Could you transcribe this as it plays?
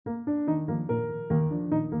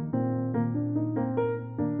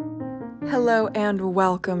Hello and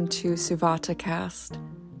welcome to Suvata Cast.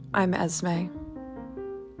 I'm Esme.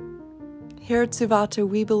 Here at Suvata,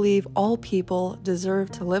 we believe all people deserve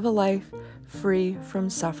to live a life free from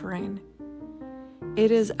suffering. It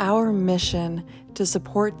is our mission to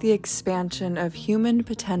support the expansion of human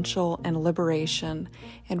potential and liberation,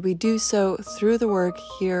 and we do so through the work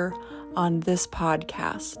here on this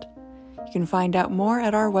podcast. You can find out more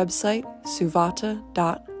at our website,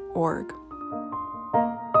 suvata.org.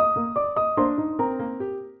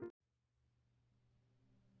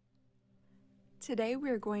 Today we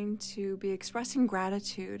are going to be expressing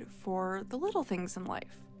gratitude for the little things in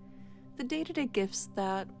life, the day-to-day gifts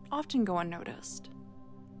that often go unnoticed.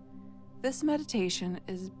 This meditation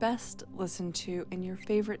is best listened to in your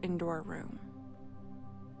favorite indoor room.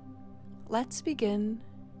 Let's begin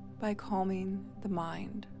by calming the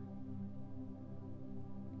mind.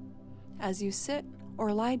 As you sit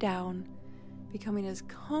or lie down, becoming as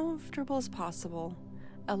comfortable as possible,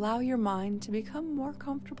 allow your mind to become more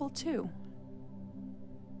comfortable too.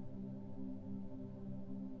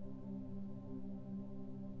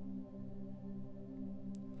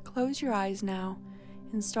 Close your eyes now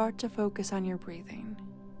and start to focus on your breathing.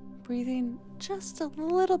 Breathing just a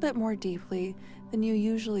little bit more deeply than you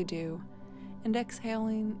usually do, and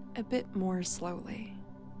exhaling a bit more slowly.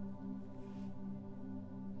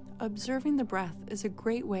 Observing the breath is a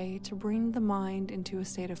great way to bring the mind into a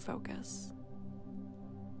state of focus.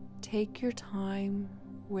 Take your time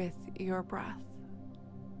with your breath.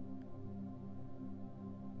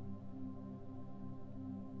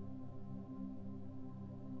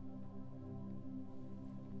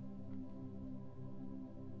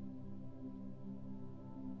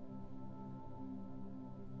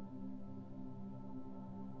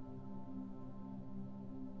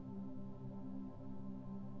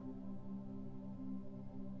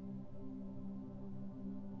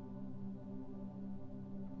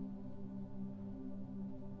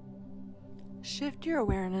 Shift your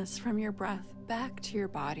awareness from your breath back to your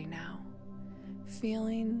body now,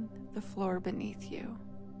 feeling the floor beneath you.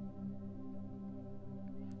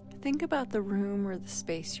 Think about the room or the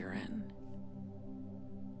space you're in.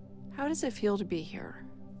 How does it feel to be here?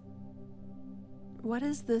 What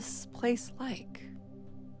is this place like?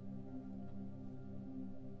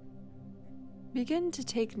 Begin to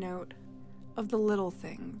take note of the little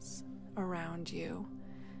things around you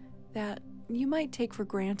that you might take for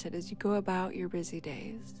granted as you go about your busy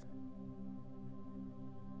days.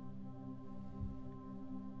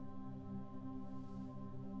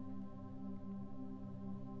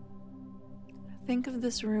 Think of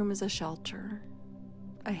this room as a shelter,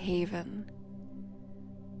 a haven.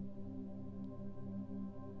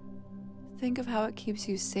 Think of how it keeps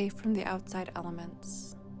you safe from the outside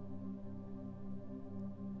elements.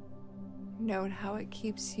 Note how it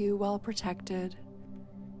keeps you well protected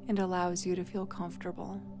and allows you to feel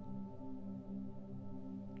comfortable.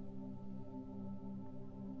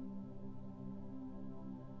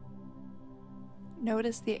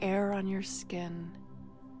 Notice the air on your skin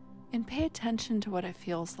and pay attention to what it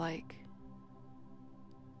feels like.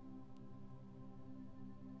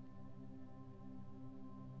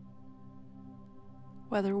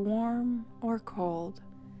 Whether warm or cold,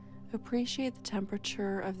 appreciate the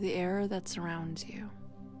temperature of the air that surrounds you.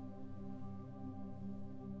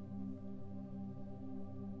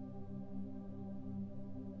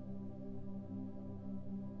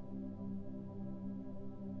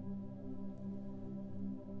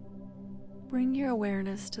 Bring your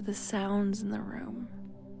awareness to the sounds in the room.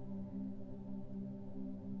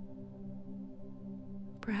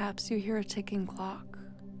 Perhaps you hear a ticking clock,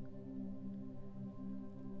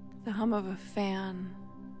 the hum of a fan,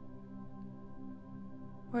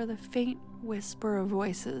 or the faint whisper of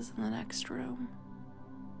voices in the next room.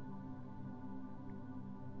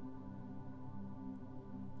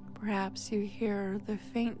 Perhaps you hear the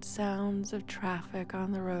faint sounds of traffic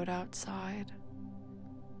on the road outside.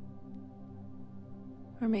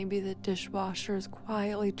 Or maybe the dishwasher is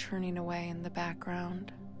quietly churning away in the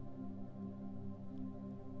background.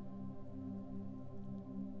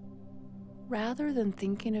 Rather than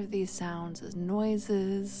thinking of these sounds as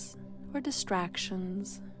noises or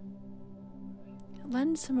distractions,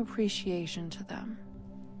 lend some appreciation to them.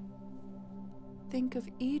 Think of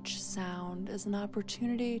each sound as an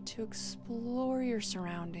opportunity to explore your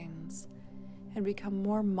surroundings and become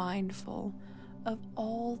more mindful of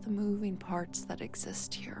all the moving parts that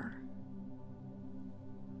exist here.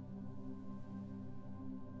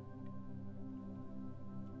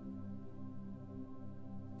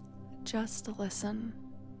 Just listen.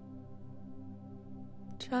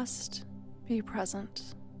 Just be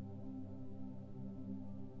present.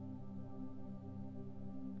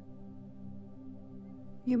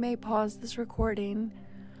 You may pause this recording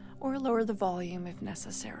or lower the volume if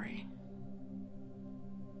necessary.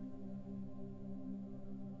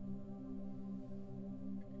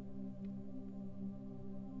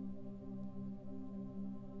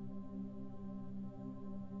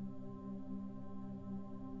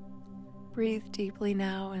 Breathe deeply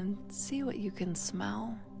now and see what you can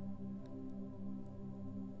smell.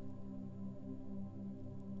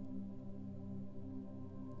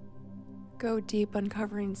 Go deep,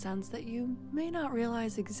 uncovering scents that you may not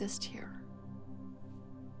realize exist here.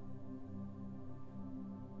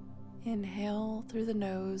 Inhale through the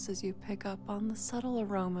nose as you pick up on the subtle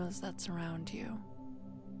aromas that surround you.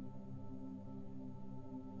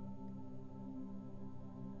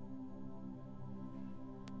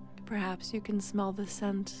 Perhaps you can smell the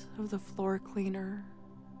scent of the floor cleaner.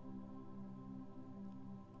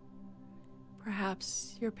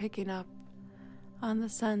 Perhaps you're picking up on the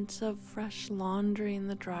scent of fresh laundry in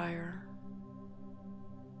the dryer.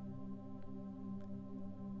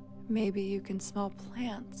 Maybe you can smell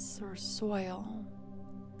plants or soil.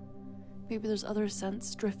 Maybe there's other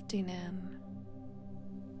scents drifting in.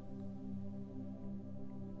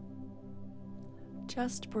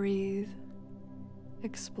 Just breathe,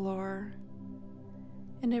 explore,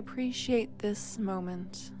 and appreciate this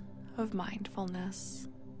moment of mindfulness.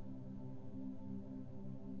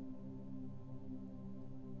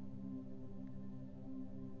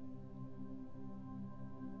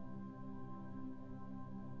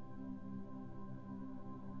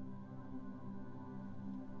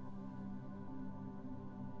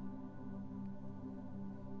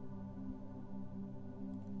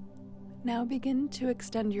 Now begin to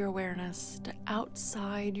extend your awareness to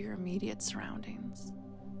outside your immediate surroundings.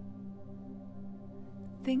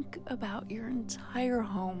 Think about your entire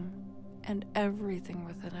home and everything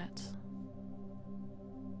within it.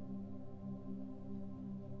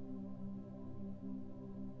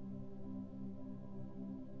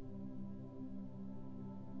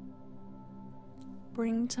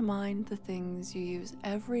 Bring to mind the things you use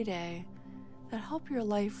every day that help your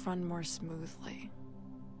life run more smoothly.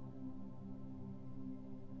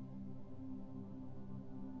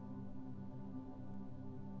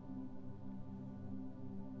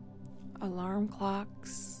 Alarm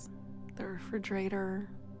clocks, the refrigerator,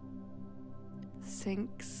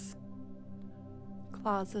 sinks,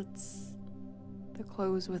 closets, the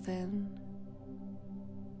clothes within.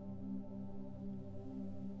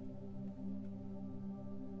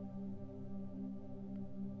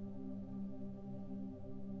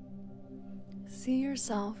 See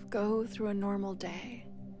yourself go through a normal day,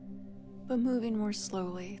 but moving more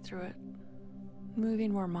slowly through it,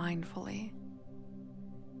 moving more mindfully.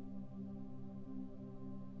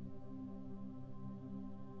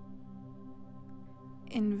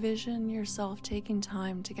 Envision yourself taking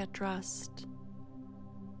time to get dressed,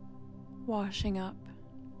 washing up,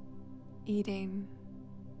 eating,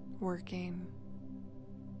 working.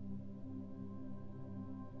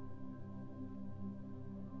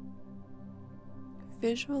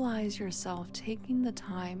 Visualize yourself taking the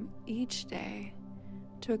time each day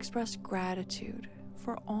to express gratitude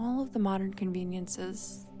for all of the modern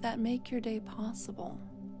conveniences that make your day possible.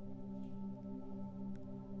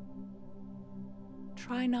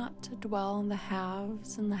 Try not to dwell on the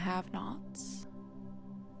haves and the have-nots.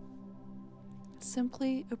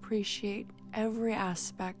 Simply appreciate every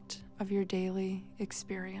aspect of your daily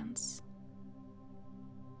experience.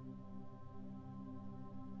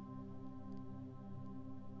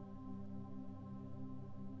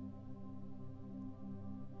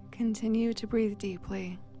 Continue to breathe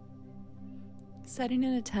deeply, setting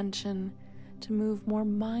an intention to move more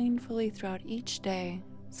mindfully throughout each day,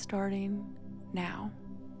 starting now.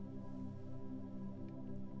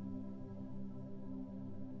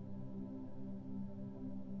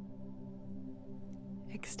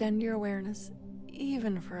 Extend your awareness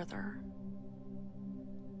even further.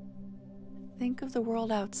 Think of the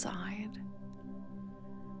world outside.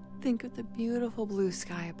 Think of the beautiful blue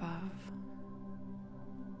sky above,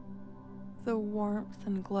 the warmth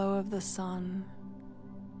and glow of the sun,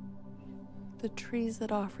 the trees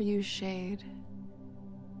that offer you shade,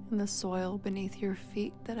 and the soil beneath your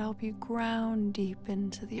feet that help you ground deep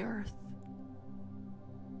into the earth.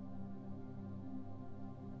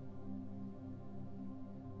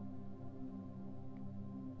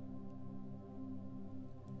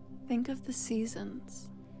 Think of the seasons.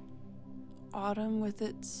 Autumn with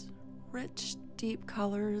its rich, deep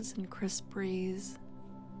colors and crisp breeze.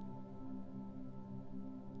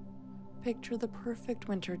 Picture the perfect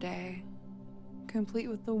winter day, complete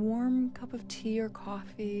with the warm cup of tea or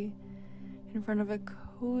coffee in front of a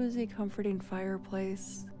cozy, comforting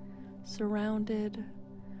fireplace, surrounded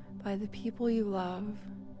by the people you love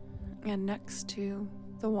and next to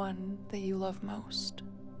the one that you love most.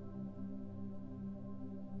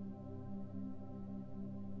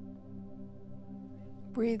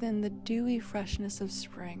 Breathe in the dewy freshness of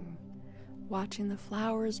spring, watching the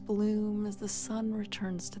flowers bloom as the sun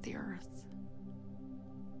returns to the earth.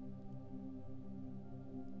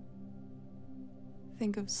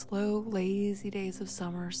 Think of slow, lazy days of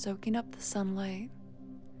summer soaking up the sunlight,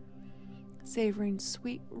 savoring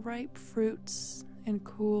sweet, ripe fruits and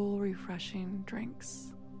cool, refreshing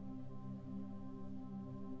drinks.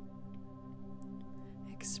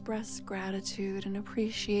 Express gratitude and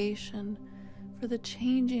appreciation for the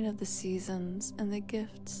changing of the seasons and the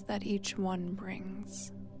gifts that each one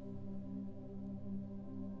brings.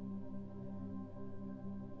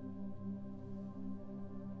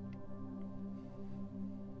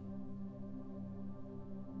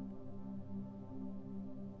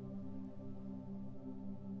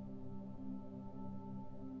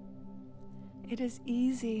 It is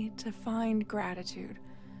easy to find gratitude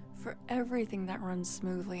for everything that runs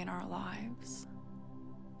smoothly in our lives.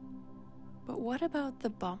 But what about the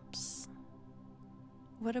bumps?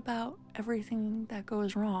 What about everything that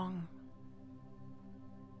goes wrong?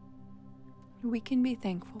 We can be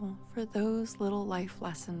thankful for those little life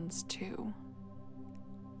lessons too.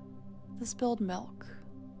 The spilled milk,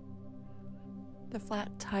 the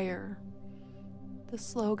flat tire, the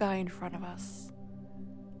slow guy in front of us,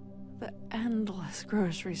 the endless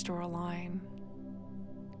grocery store line.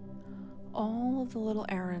 All of the little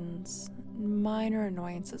errands, minor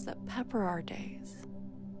annoyances that pepper our days.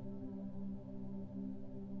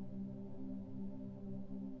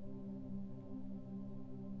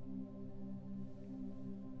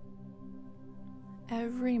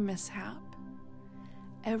 Every mishap,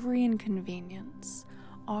 every inconvenience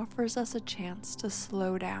offers us a chance to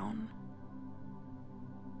slow down.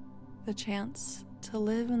 The chance to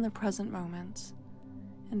live in the present moment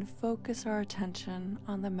and focus our attention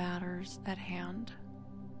on the matters at hand.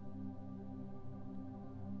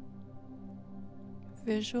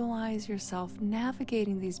 Visualize yourself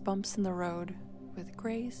navigating these bumps in the road with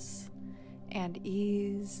grace and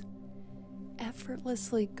ease,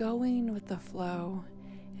 effortlessly going with the flow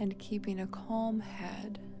and keeping a calm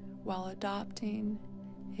head while adopting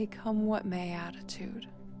a come what may attitude.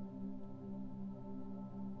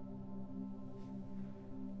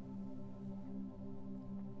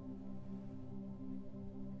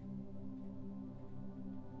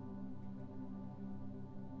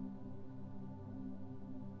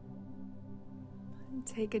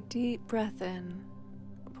 Take a deep breath in,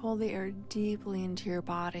 pull the air deeply into your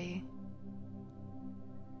body,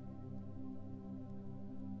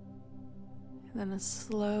 and then a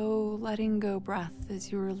slow letting go breath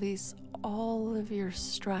as you release all of your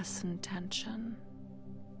stress and tension.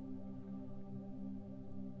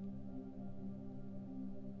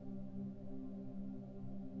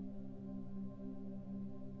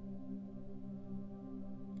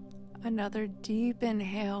 Another deep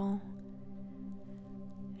inhale.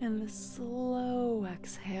 And a slow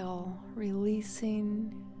exhale,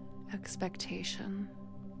 releasing expectation.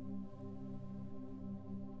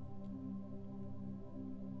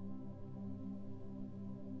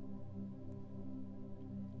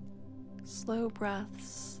 Slow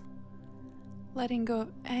breaths, letting go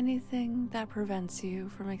of anything that prevents you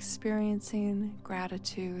from experiencing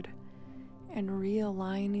gratitude and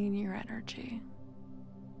realigning your energy.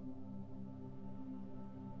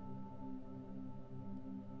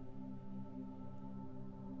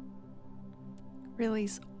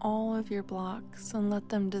 Release all of your blocks and let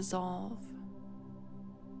them dissolve.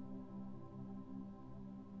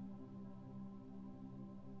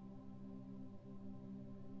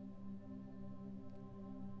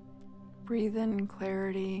 Breathe in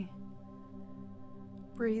clarity.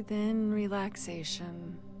 Breathe in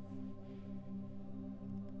relaxation.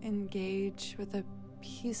 Engage with a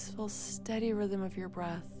peaceful, steady rhythm of your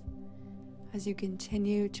breath as you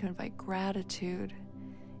continue to invite gratitude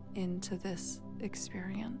into this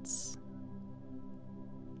experience.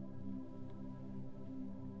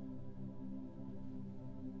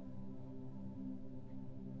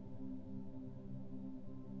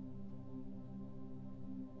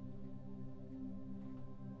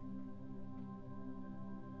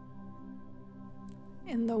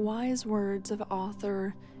 In the wise words of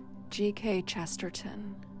author G.K.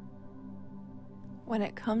 Chesterton, when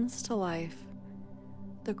it comes to life,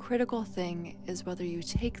 the critical thing is whether you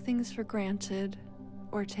take things for granted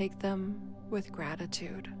or take them with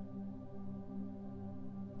gratitude.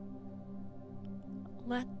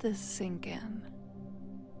 Let this sink in.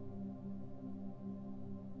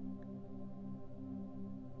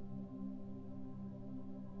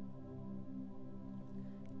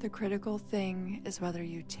 The critical thing is whether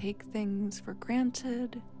you take things for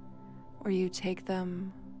granted or you take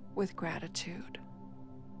them with gratitude.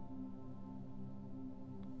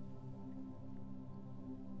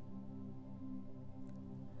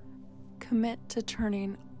 Commit to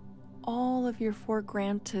turning all of your for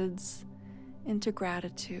granteds into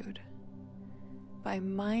gratitude by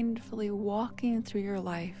mindfully walking through your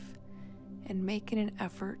life and making an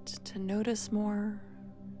effort to notice more,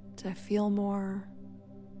 to feel more,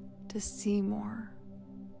 to see more.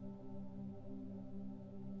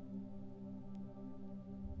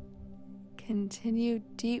 Continue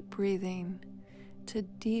deep breathing to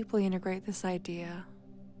deeply integrate this idea.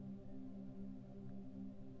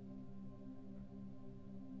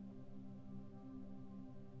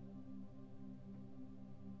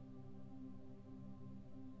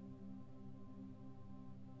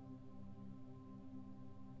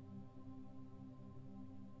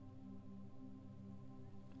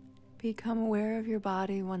 Become aware of your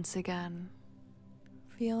body once again,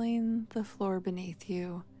 feeling the floor beneath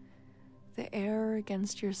you, the air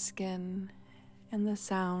against your skin, and the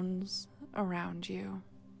sounds around you.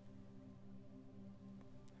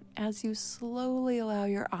 As you slowly allow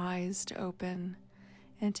your eyes to open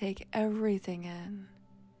and take everything in,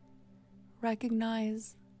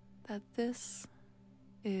 recognize that this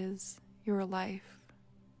is your life.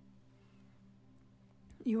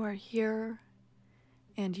 You are here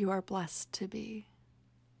and you are blessed to be.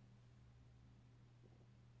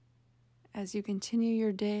 As you continue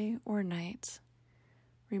your day or night,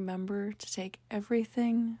 remember to take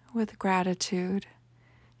everything with gratitude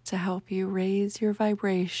to help you raise your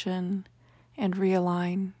vibration and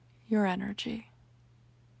realign your energy.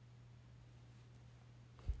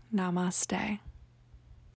 Namaste.